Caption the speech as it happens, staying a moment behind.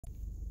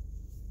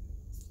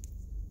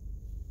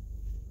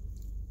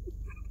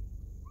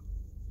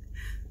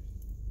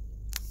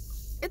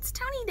It's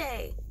Tony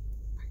Day.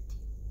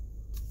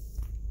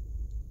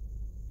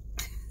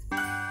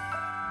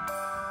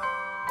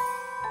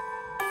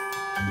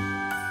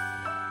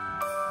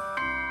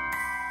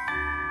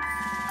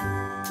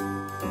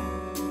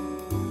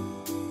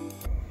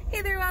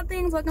 Hey there, wild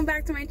things. Welcome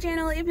back to my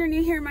channel. If you're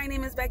new here, my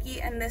name is Becky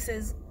and this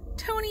is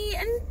Tony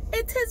and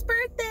it's his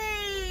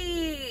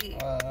birthday.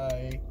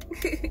 Hi.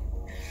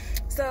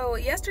 So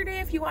yesterday,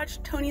 if you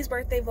watched Tony's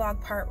birthday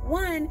vlog part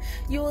 1,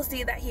 you will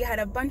see that he had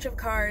a bunch of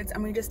cards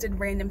and we just did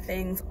random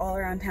things all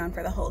around town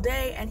for the whole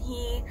day, and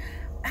he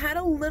had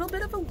a little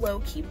bit of a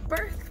low-key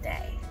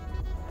birthday,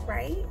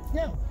 right?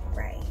 Yeah.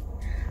 Right.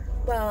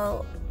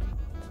 Well,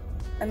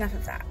 enough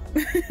of that.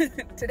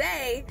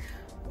 Today,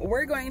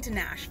 we're going to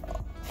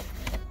Nashville.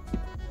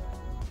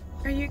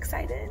 Are you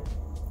excited?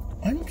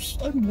 I'm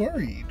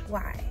worried.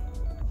 Why?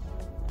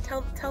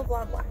 Tell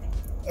vlog why.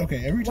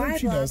 Okay, every time Why,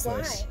 she vlog, does why?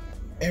 this.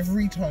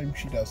 Every time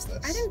she does this.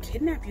 I didn't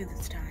kidnap you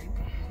this time.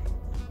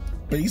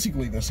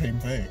 Basically the same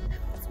thing.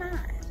 It's not.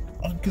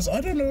 Because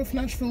I don't know if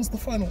Nashville's the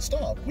final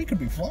stop. We could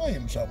be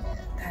flying somewhere.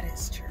 That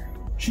is true.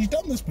 She's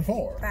done this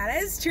before.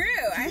 That is true.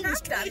 I have done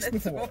twice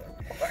this before.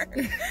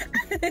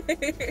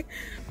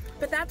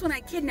 But that's when I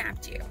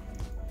kidnapped you.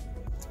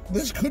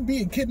 This could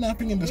be a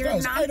kidnapping in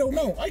disguise. I don't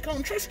know. I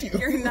can't trust you.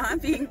 You're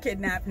not being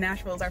kidnapped.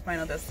 Nashville's our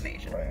final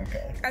destination. Right,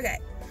 okay. Okay.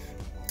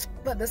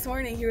 But this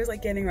morning he was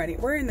like getting ready.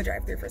 We're in the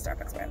drive-thru for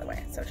Starbucks, by the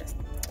way. So just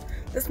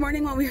this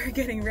morning while we were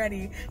getting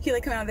ready, he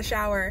like came out of the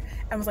shower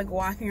and was like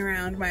walking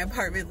around my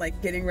apartment like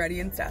getting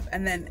ready and stuff.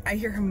 And then I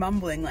hear him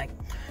mumbling like,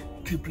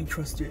 "Can't be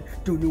trusted.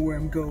 Don't know where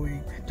I'm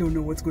going. Don't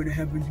know what's going to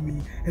happen to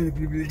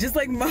me." Just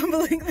like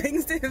mumbling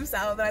things to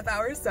himself that I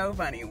thought were so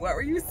funny. What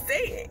were you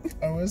saying?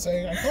 I was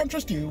saying, I can't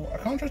trust you. I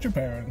can't trust your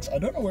parents. I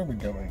don't know where we're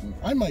going.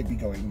 I might be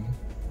going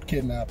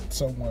kidnapped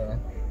somewhere.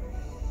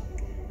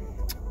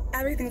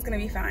 Everything's gonna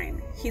be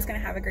fine. He's gonna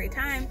have a great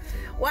time.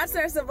 Watch the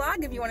rest of the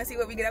vlog if you want to see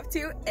what we get up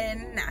to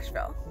in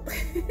Nashville.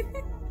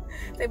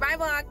 Say bye,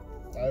 vlog.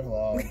 Bye,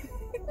 vlog.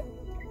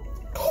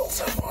 Call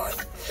someone.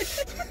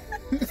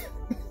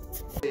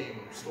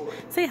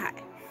 Say hi.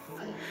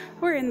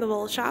 We're in the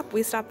wool shop.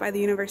 We stopped by the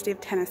University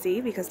of Tennessee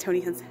because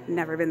Tony has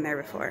never been there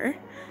before.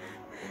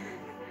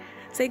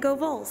 Say go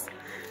Vols.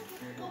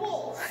 Go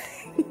Vols.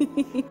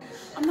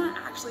 I'm not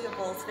actually a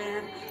Vols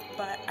fan,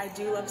 but I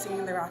do love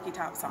singing the Rocky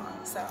Top song,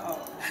 so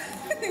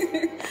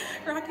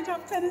Rocky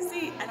Top,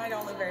 Tennessee, and I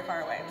don't live very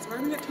far away. So we're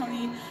gonna get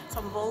Tony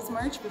some Vols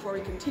merch before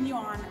we continue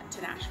on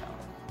to Nashville.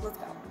 Let's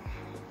go.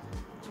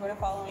 Do you wanna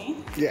follow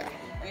me? Yeah.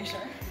 Are you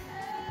sure?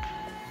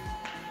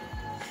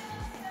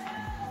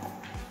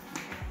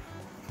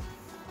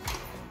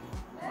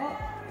 Oh,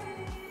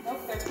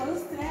 nope, they're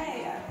closed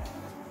today.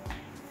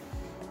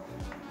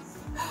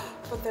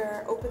 But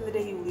they're open the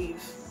day you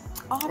leave.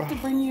 I'll have to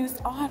bring you,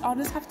 I'll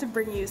just have to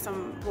bring you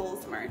some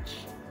Vols merch.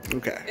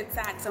 Okay. It's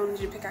sad because I wanted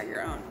you to pick out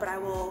your own, but I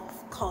will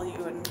call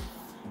you and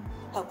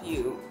help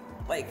you,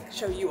 like,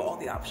 show you all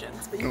the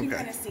options. But you can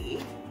kind of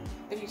see,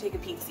 if you take a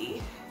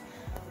peek-see,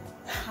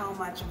 how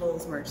much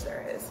Vols merch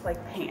there is,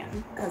 like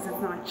pan, because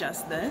it's not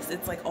just this,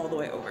 it's like all the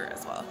way over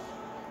as well.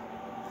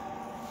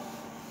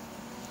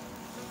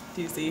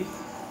 Do you see?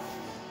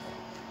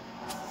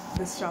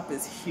 This shop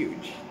is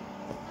huge.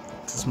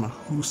 It's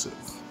massive.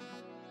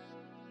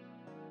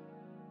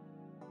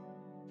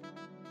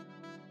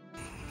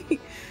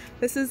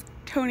 This is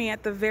Tony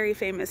at the very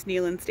famous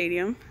Neyland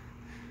Stadium.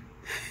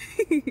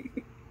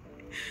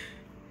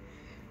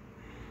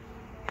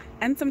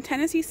 And some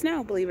Tennessee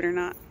snow, believe it or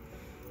not.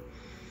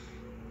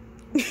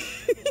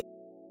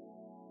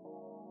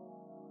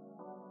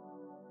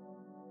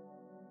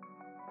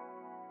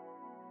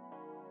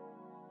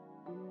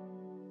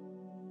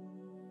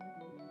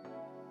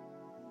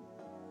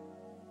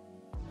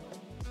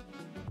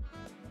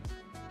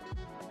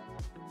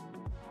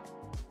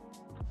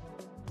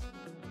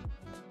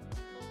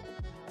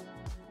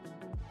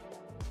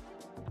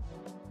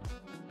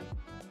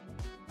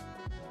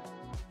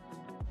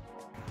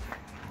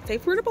 Say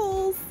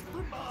fruitables.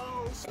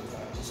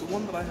 Fruitables. Is the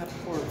one that I had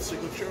before the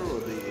signature or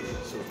the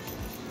sort of...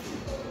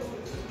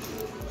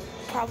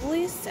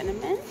 Probably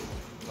cinnamon,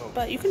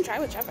 but you can try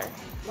whichever.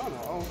 No,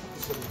 I'll have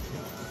the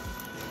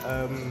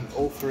cinnamon.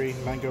 All three,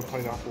 mango,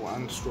 pineapple,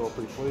 and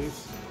strawberry,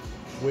 please.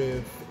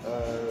 With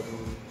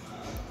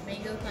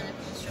mango,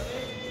 pineapple, and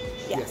strawberry?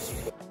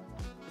 Yes.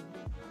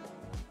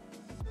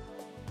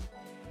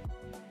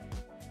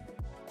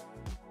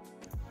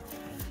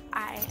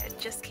 I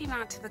just came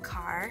out to the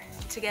car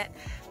to get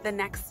the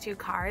next 2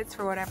 cards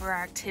for whatever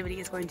our activity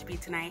is going to be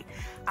tonight,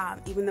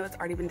 even though it's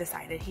already been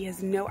decided. He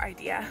has no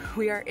idea.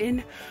 We are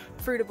in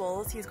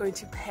Fruitables. He's going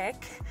to pick.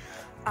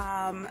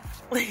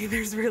 Like,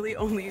 there's really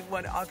only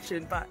one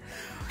option, but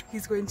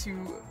he's going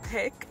to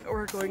pick.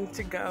 We're going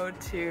to go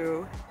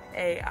to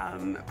a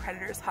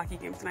Predators hockey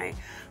game tonight,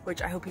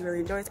 which I hope he really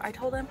enjoys. I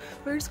told him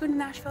we're just going to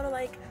Nashville to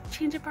like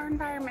change up our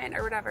environment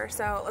or whatever,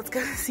 so let's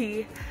go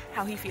see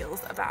how he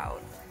feels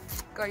about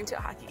going to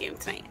a hockey game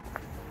tonight.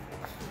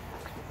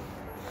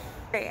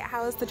 Great.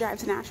 How was the drive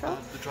to Nashville?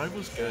 The drive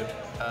was good.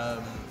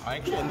 I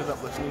actually ended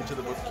up listening to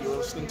the book you were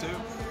listening to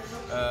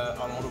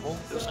on Audible.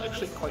 It was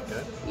actually quite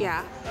good.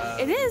 Yeah,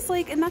 it is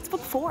like, and that's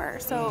book 4.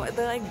 So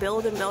they like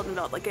build and build and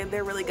build. Like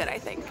they're really good, I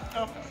think.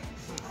 Okay.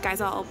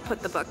 Guys, I'll put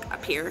the book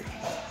up here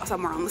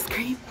somewhere on the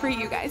screen for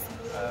you guys.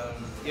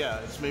 Yeah,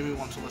 it's made me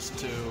want to listen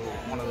to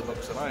one of the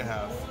books that I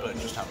have, but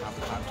just haven't had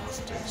the time to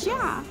listen to. So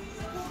Yeah.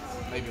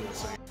 maybe we'll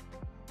see.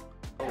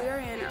 We are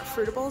in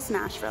Fruitables,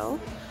 Nashville.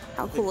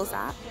 How cool is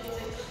that?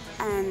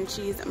 And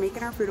she's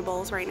making our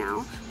Fruitables right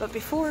now. But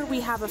before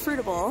we have a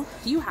Fruitable,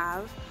 you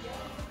have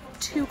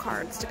 2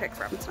 cards to pick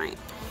from tonight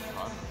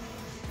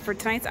for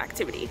tonight's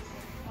activity.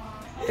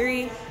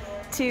 3,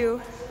 2,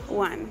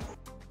 1.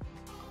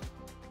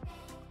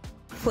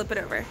 Flip it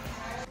over.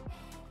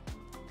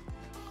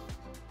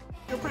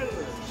 Your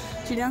Predators.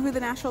 Do you know who the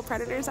Nashville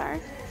Predators are?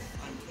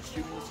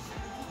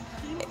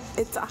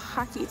 It's a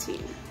hockey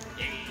team.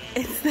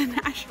 It's the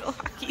Nashville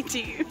hockey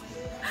team.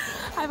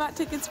 I bought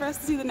tickets for us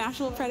to see the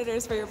Nashville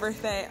Predators for your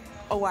birthday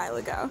a while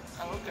ago.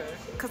 Oh, okay.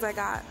 Because I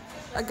got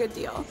a good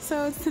deal.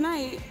 So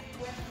tonight,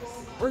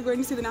 we're going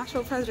to see the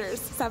Nashville Predators,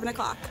 7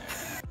 o'clock.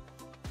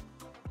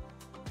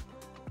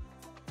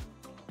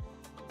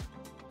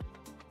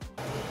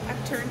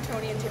 I've turned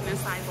Tony into an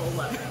acai bowl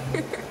lover.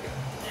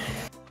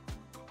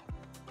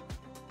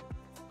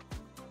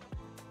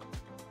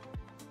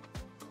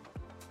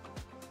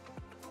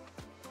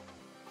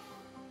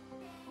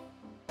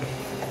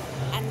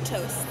 And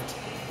toast.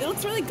 It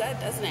looks really good,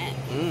 doesn't it?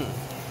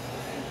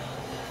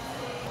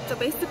 So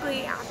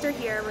basically, after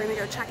here, we're gonna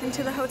go check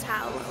into the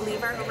hotel,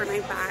 leave our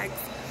overnight bags,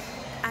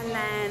 and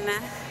then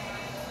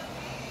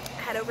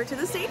head over to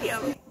the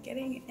stadium.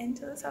 Getting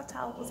into this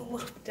hotel was a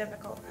little bit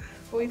difficult,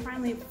 but we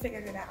finally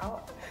figured it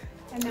out.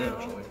 And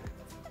now,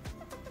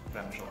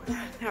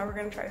 now we're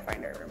gonna try to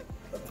find our room.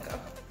 Let's go.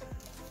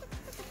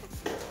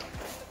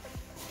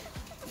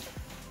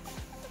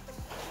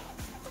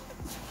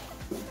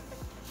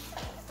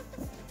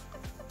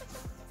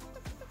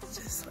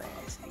 This way,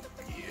 I think.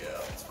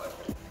 Yeah, it's fine.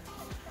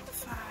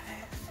 5.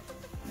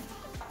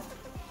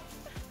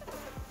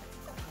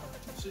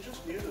 So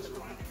just near this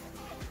one.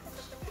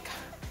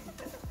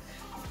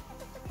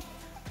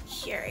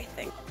 Here, I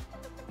think.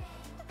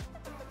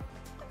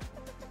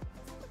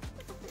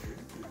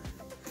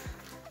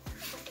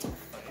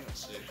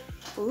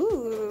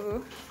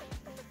 Ooh.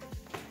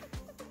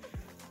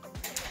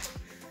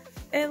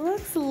 It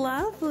looks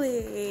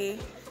lovely.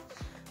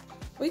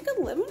 We could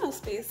live in a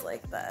space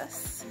like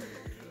this.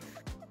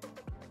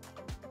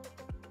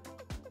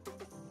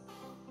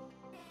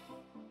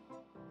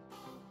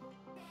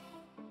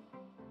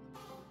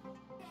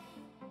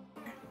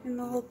 In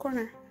the little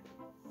corner.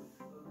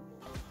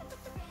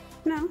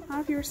 No, not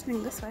if you were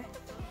sitting this way.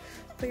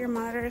 Put your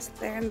monitors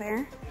there and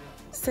there.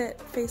 Sit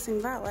facing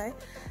that way.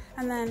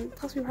 And then,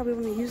 plus we probably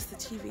want to use the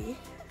TV.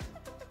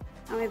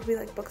 That might be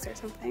like books or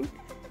something.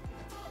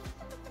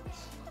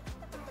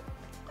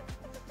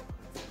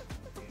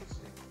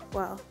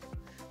 Well,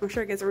 I'm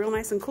sure it gets real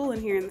nice and cool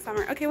in here in the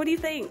summer. Okay, what do you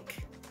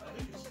think? I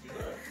think it's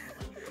good.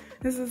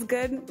 This is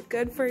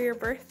good for your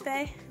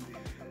birthday?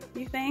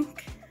 You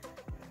think?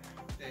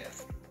 Yeah.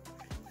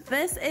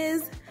 This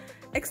is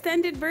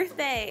extended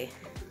birthday.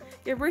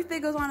 Your birthday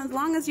goes on as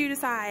long as you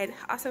decide.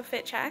 Also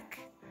fit check.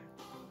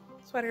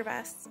 Sweater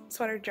vest,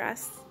 sweater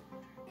dress,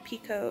 pea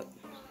coat.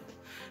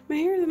 My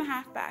hair is in a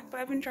half back, but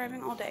I've been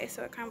driving all day,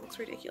 so it kind of looks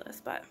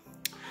ridiculous, but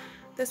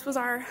this was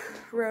our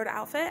road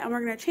outfit, and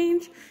we're gonna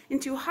change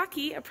into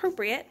hockey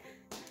appropriate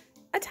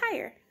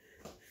attire.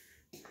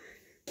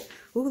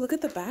 Ooh, look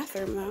at the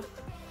bathroom though.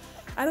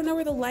 I don't know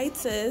where the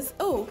lights is.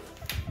 Oh,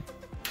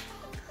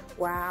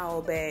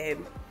 wow,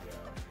 babe.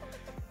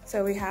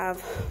 So we have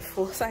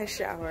full-size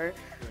shower,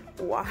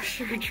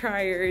 washer,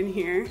 dryer in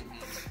here,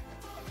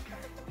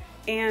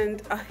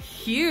 and a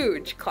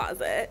huge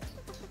closet.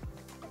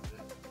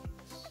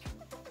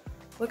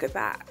 Look at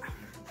that.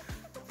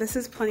 This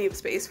is plenty of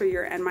space for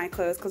your and my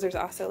clothes because there's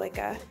also like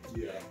a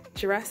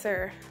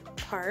dresser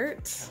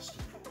part.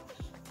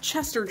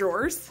 Chester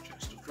drawers.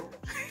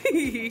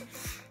 And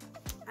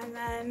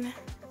then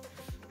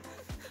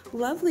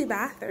lovely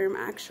bathroom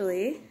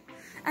actually.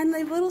 And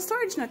a little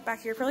storage nook back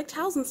here for like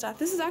towels and stuff.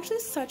 This is actually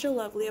such a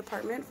lovely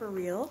apartment for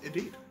real.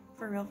 Indeed.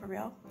 For real, for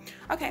real.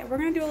 Okay, we're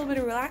gonna do a little bit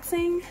of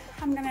relaxing.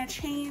 I'm gonna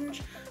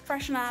change,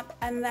 freshen up,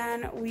 and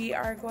then we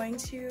are going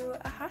to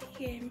a hockey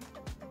game.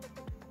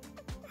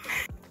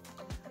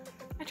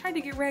 I tried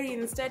to get ready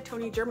and instead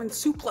Tony German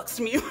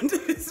suplexed me onto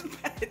his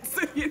bed,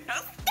 so you know.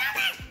 Stop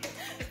it!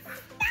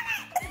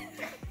 Stop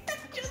it!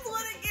 Just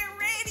wanna get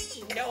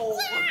ready! No!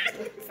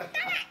 Stop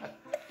it!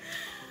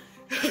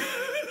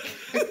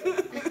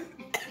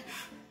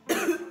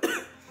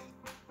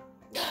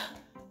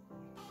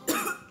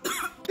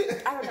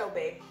 I don't know,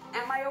 babe.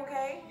 Am I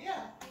okay?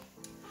 Yeah.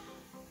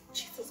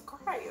 Jesus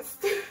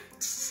Christ.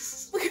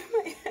 Look at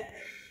my head.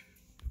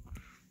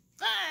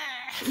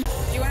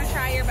 Do you want to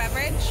try your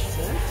beverage?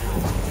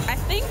 I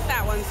think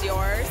that one's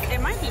yours.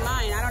 It might be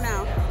mine. I don't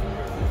know.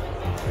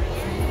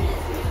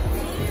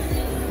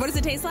 What does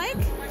it taste like?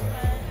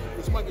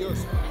 It's my like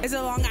yours. Is it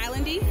Long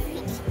Island-y?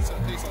 Looks, it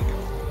tastes like it.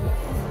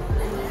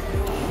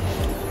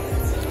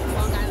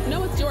 Long Island.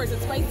 No, it's yours.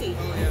 It's spicy.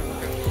 Oh, yeah,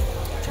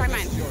 okay. Try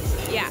mine.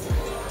 Yeah.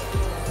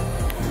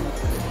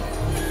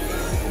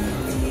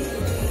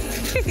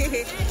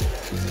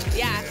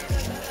 Yeah.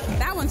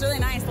 That one's really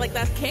nice. Like,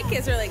 the kick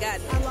is really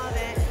good. I love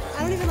it.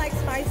 I don't even like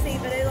spicy,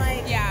 but it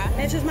like, yeah,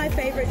 it's just my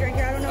favorite drink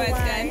here. I don't know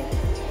why. Good.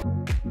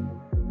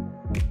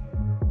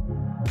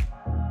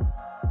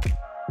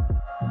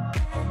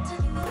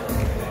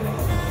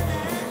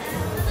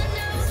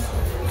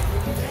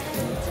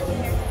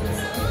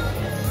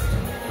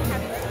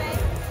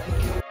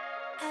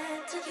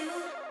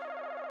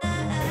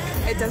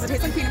 Does it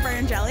taste like peanut butter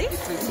and jelly? It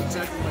tastes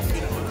exactly like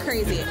peanut butter.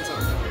 Crazy.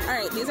 All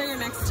right, these are your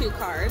next 2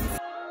 cards.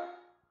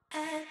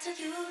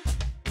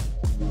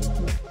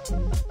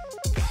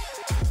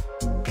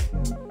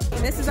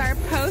 This is our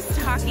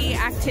post-hockey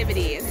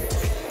activities.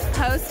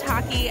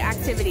 Post-hockey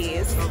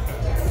activities.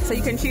 So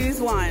you can choose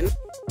one.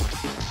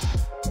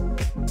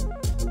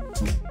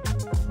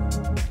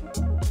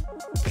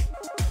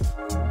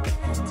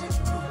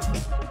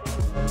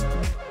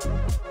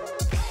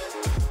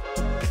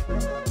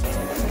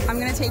 I'm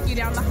gonna take you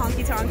down the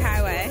Honky Tonk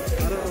Highway.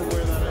 I don't know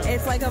where that is.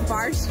 It's like a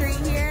bar street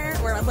here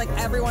where it's like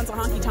everyone's a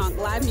honky tonk.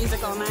 Live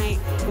music all night,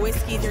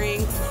 whiskey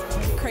drinks,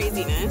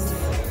 craziness.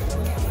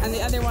 And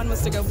the other one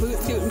was to go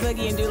boot, scoot, and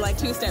boogie and do like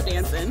 2-step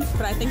dancing.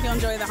 But I think you'll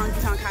enjoy the Honky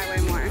Tonk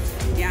Highway more.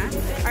 Yeah?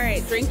 All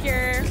right, drink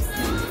your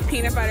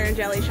peanut butter and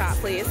jelly shot,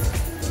 please,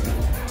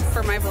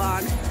 for my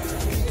vlog.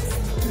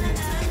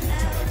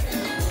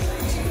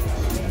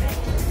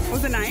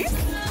 Was it nice?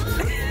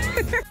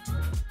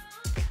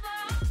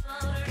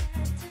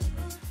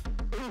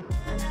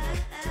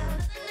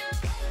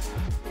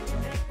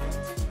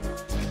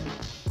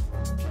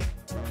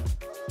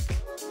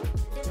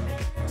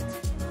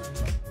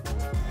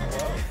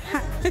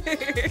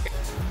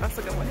 That's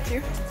a good one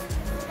too.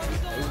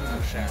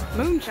 Moonshine.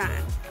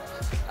 Moonshine.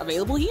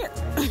 Available here.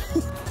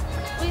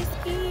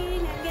 Whiskey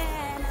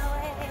again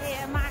away,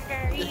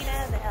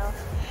 Margaritaville.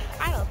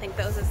 I don't think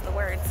those is the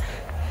words.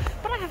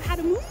 But I have had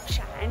a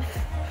moonshine.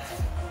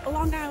 A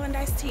Long Island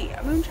iced tea.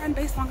 A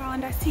moonshine-based Long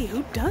Island iced tea.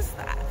 Who does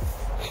that?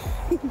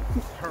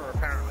 Her,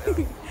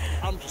 apparently.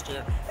 I'm just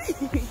here.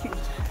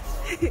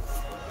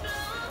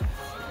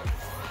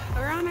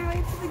 We're on our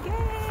way to the game.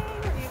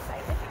 Are you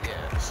excited?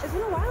 Yes. It's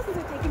been a while since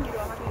I've taken you to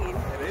a hockey game.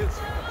 It is.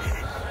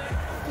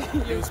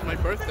 It was my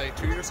birthday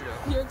 2 years ago.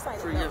 You're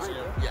excited 3 though, years aren't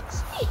ago. you?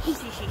 Yes.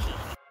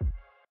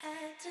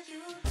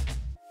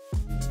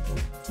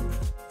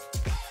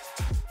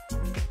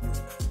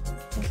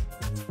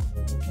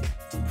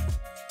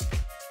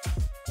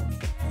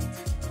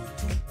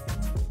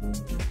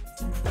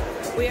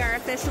 We are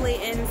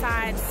officially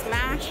inside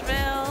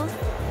Nashville,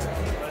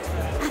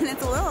 and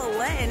it's a little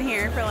lit in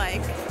here for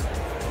like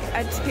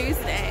a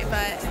Tuesday,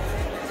 but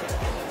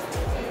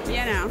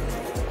you know,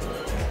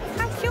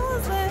 how cool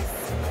is this?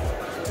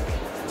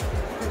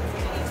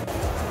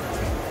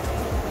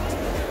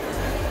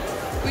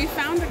 We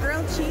found a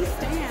grilled cheese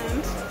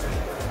stand.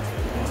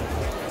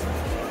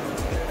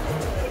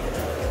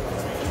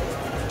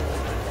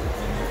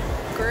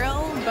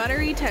 Grilled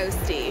buttery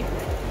toasty.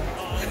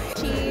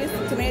 Cheese,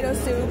 tomato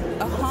soup,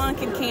 a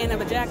honkin' can of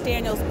a Jack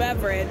Daniel's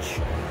beverage.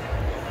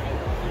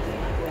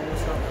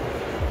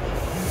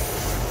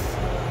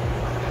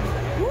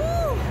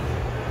 Woo!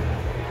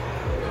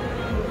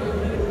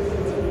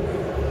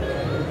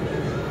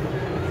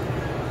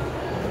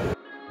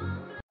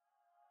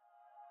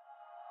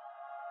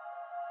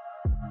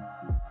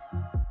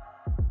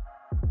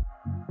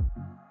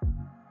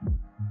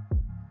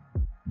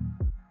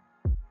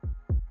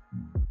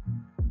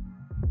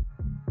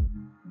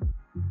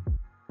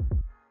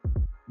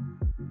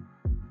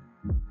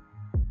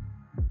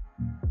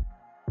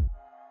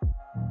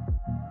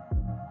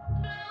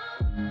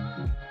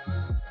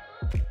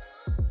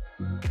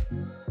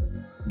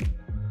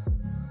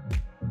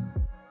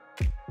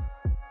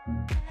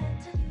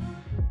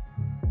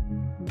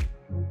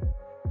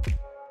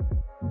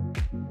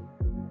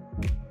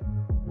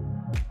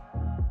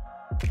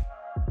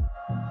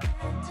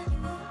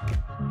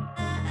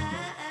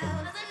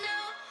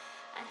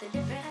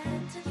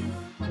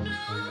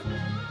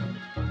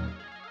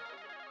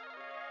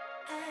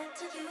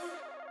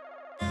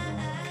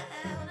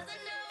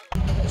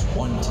 As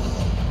one team,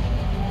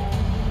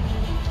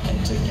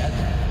 and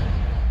together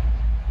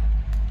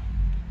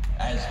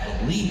as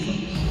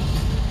believers,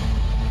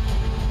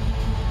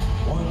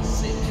 one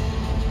city,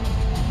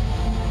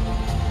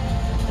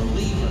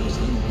 believers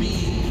in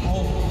being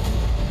whole,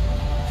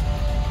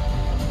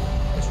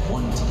 as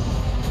one team,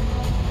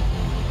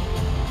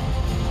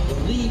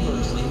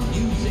 believers in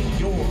using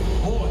your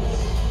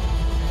voice,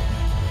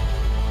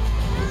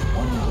 with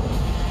one goal.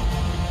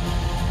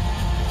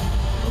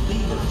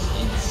 Believers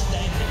in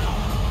standing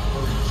up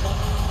for each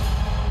other.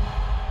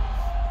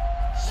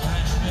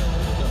 Nashville,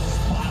 the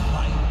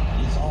spotlight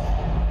is on.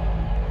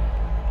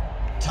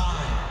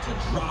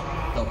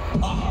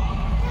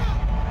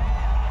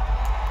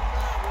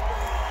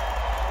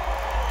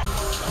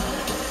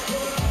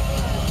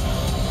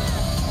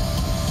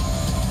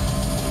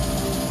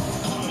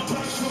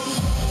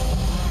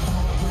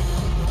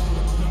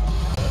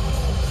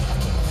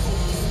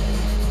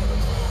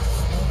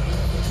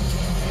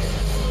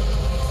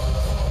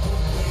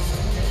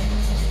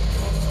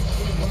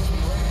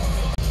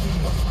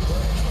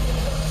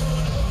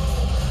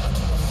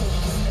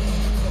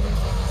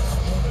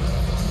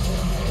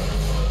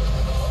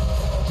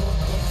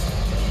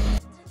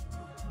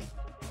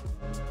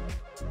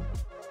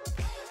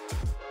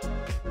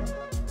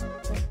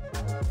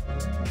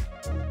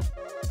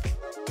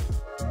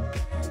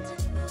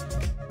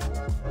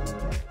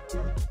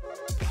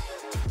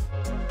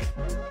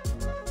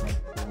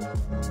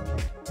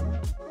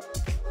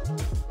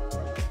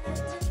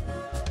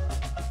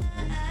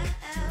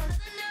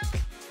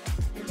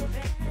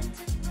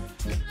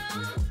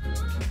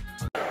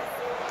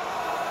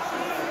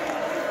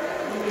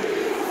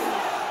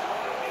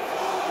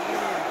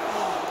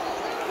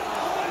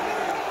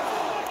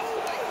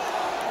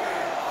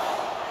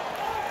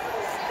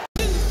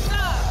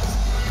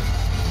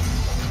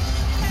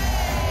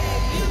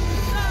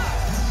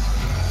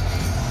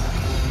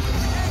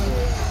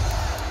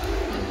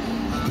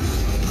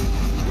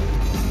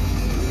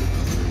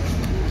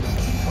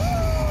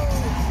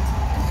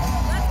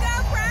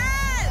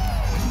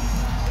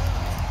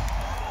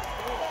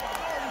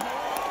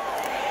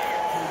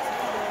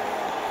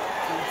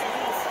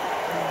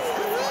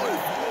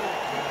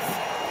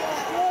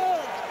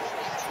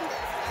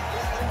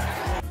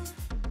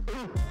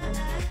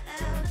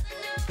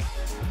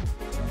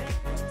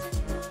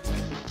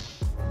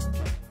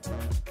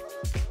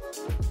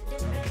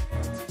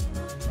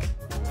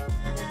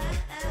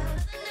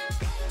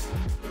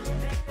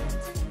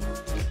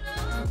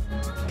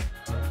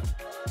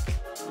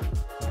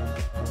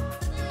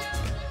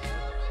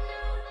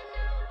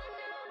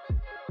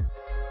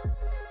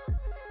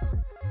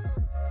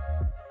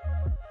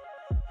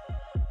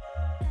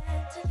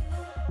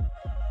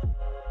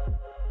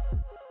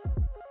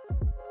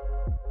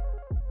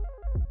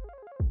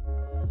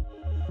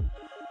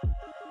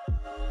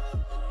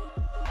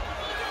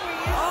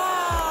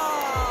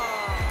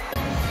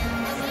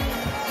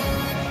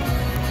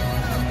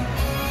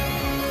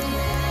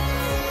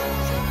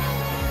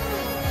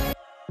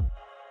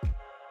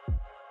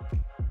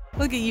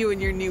 Look at you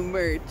and your new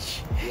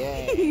merch.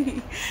 Yeah.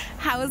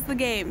 How was the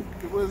game?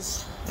 It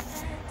was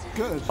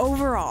good.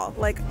 Overall,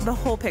 like the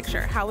whole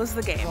picture, how was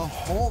the game? The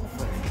whole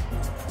thing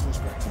was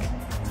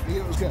great.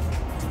 It was good.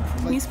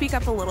 Can you speak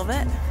up a little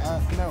bit?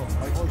 No,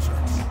 my voice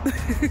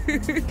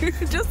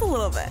hurts. Just a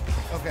little bit.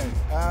 Okay.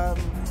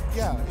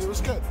 Yeah, it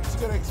was good. It was a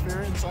good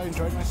experience. I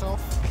enjoyed myself.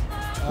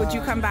 Would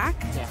you come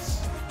back?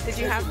 Yes. Did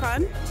you have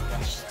fun?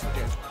 Yes, I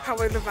did. How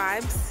were the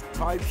vibes?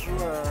 Vibes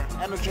were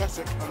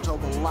energetic until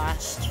the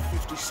last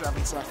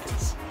 57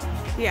 seconds.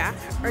 Yeah.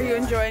 Are you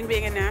enjoying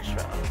being in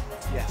Nashville?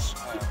 Yes.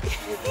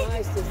 It's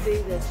nice to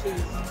see that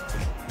she's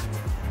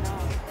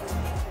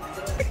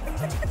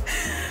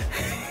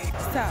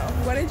So,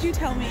 what did you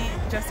tell me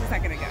just a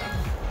second ago?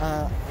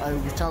 I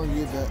was telling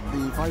you that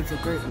the vibes were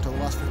great until the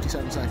last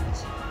 57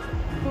 seconds.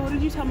 But what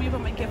did you tell me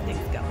about my gifting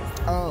skills?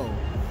 Oh,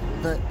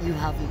 that you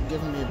haven't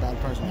given me a bad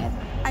present ever.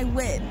 I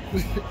win.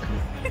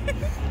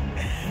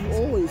 You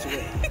always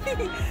win.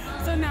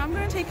 So now I'm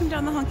going to take him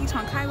down the Honky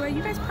Tonk Highway.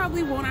 You guys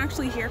probably won't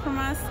actually hear from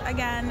us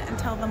again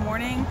until the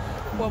morning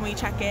when we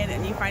check in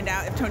and you find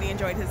out if Tony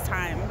enjoyed his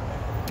time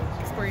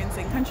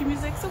experiencing country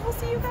music. So we'll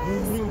see you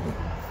guys.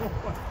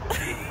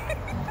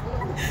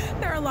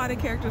 There are a lot of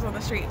characters on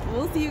the street.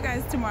 We'll see you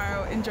guys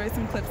tomorrow. Enjoy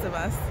some clips of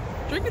us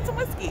drinking some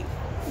whiskey.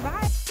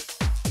 Bye.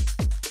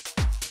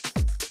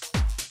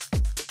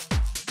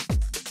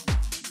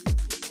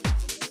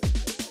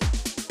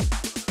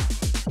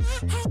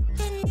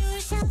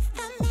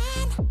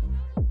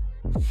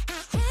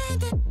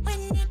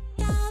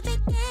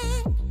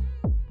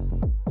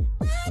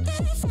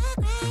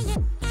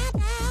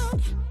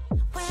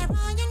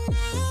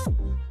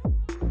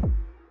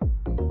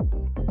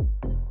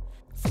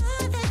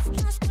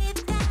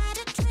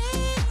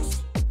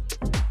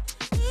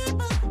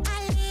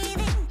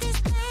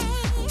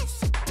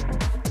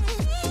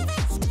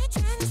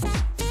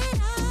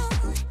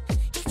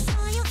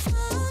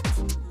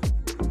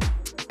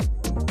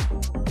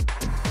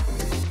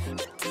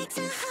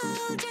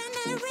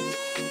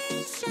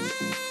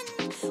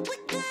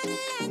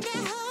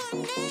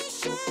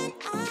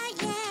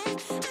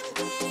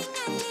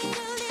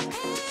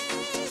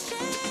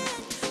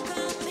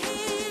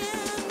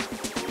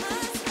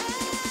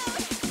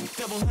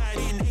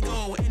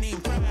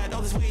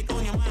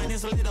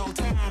 It's a little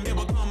time, it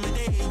will come a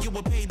day, you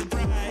will pay the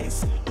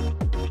price.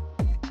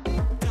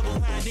 Double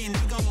hide in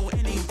ego,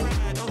 any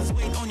pride, all this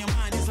weight on your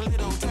mind is a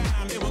little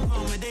time, it will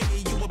come a day,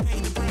 you will pay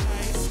the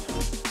price.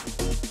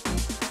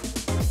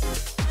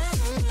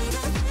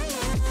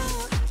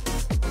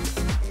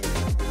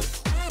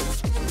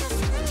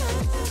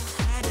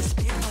 I just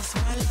spit or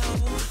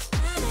swallow.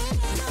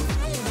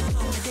 It will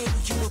come a day,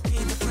 you will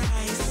pay the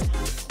price.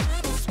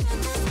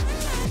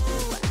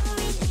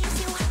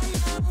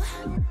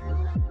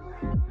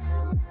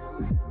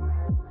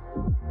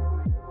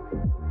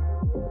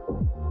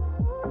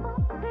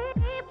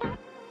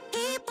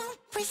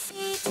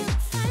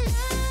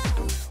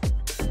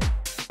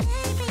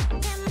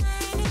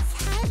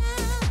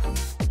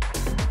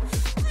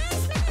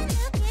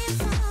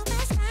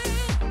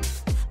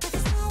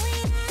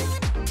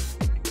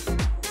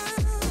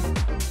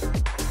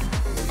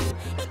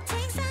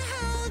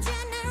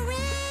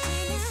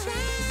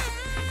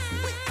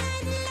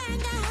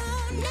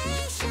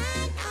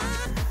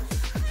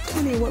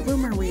 Honey, what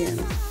room are we in?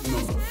 We're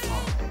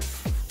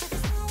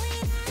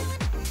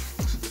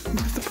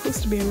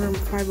supposed to be in room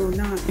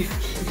 509. It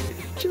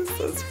just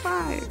says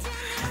 5.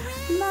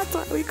 And that's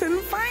why we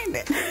couldn't find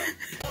it.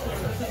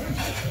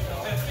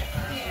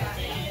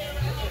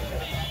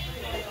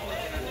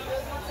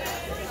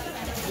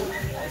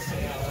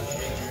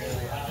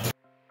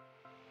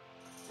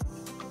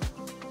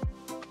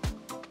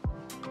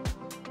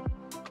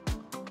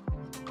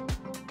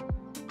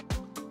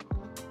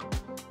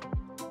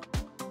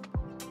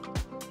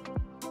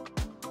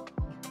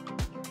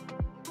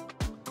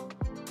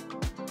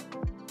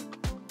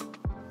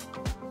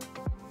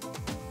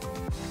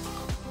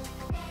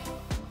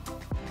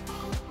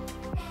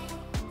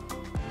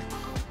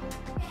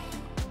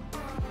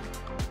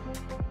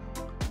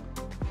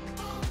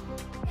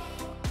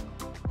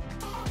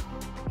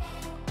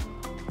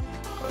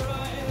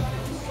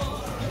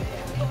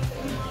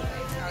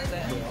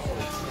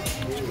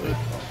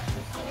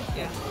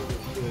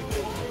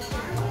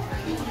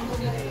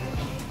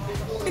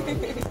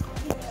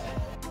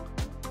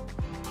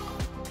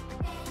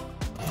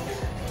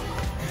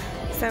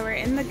 So we're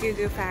in the Goo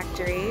Goo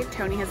factory.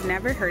 Tony has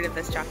never heard of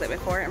this chocolate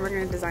before, and we're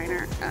going to design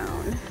our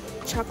own.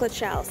 Chocolate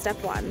shell, step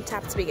 1,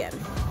 tap to begin.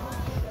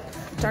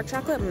 Dark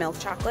chocolate, milk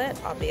chocolate,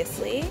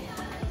 obviously.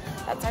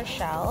 That's our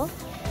shell.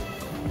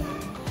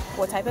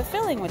 What type of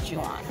filling would you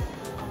want?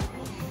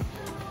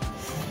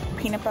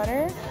 Peanut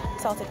butter,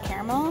 salted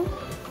caramel,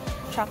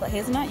 chocolate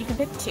hazelnut, you can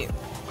pick 2.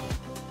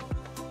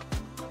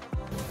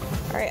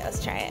 All right,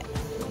 let's try it.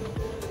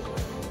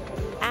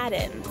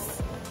 Add-ins.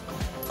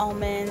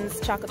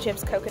 Almonds, chocolate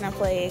chips, coconut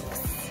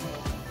flakes,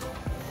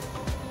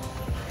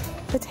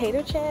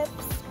 potato chips,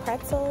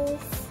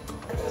 pretzels.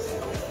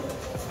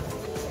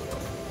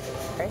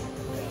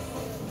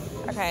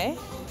 Okay,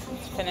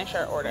 let's finish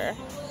our order.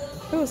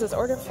 Who is this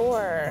order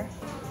for?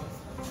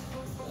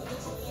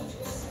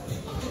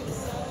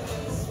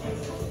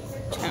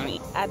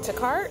 Tony. Add to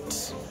cart.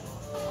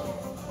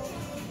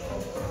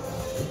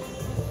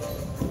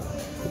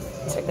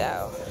 To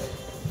go.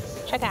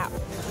 Check out.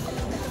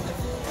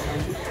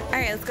 All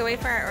right, let's go wait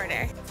for our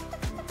order.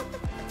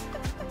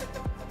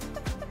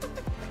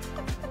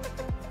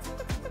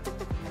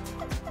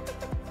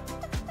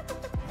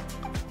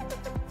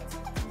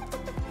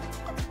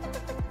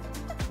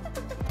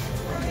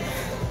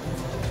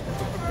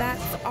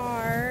 That's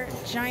our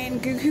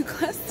giant goo goo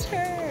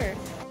cluster.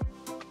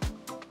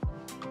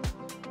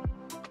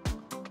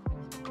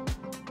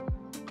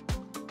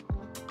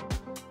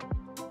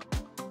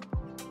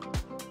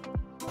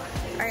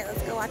 All right,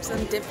 let's go watch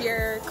them dip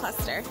your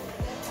cluster.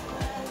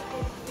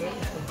 I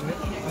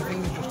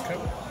think they just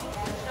coat.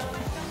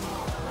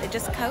 They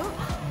just coat?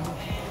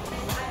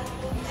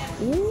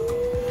 Ooh.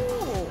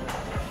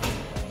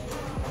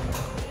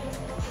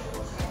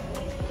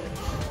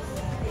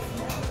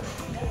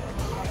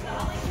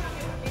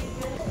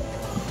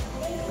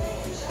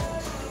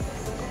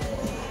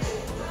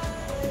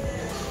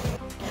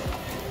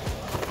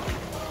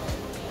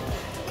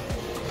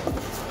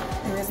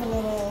 There is a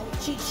little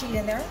cheat sheet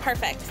in there.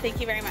 Perfect. Thank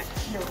you very much.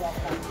 You're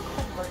welcome.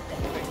 Happy birthday.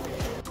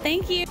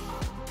 Thank you.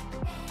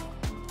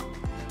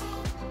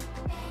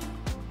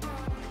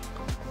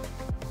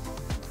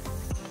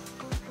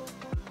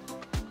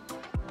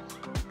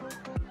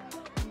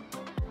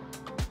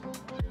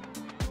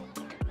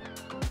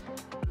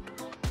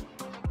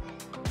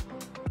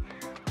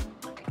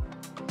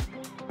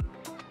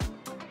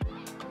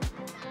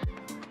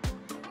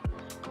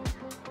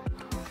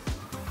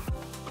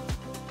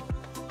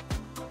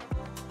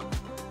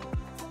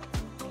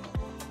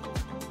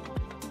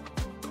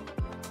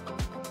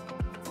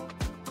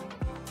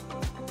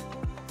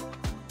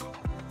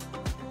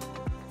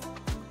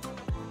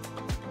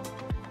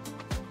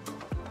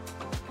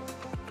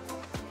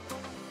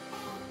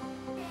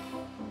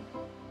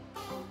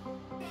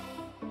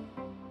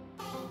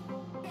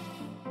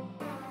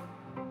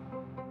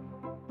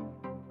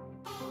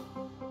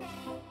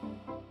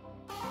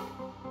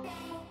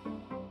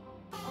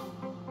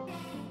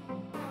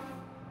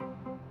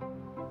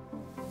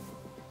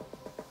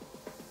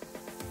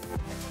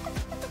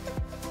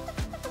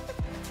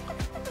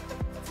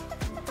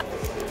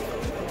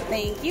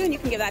 Thank you, and you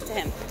can give that to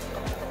him.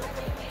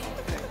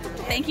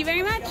 Thank you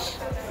very much.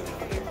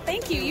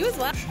 Thank you, you as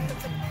well.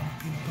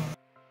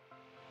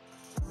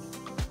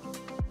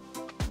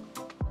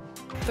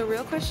 The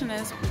real question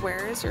is,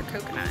 where is your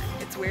coconut?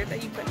 It's weird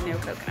that you put no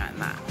coconut in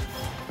that.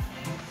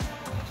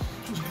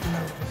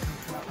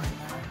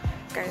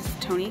 Guys,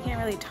 Tony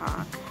can't really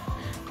talk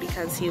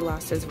because he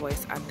lost his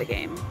voice at the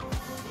game.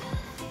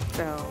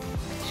 So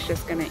he's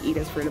just gonna eat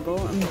his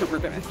fruitable and then we're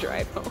gonna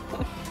drive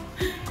home.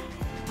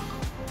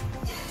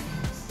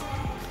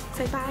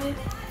 Say bye.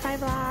 Bye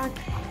vlog.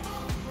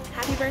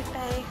 Happy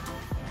birthday.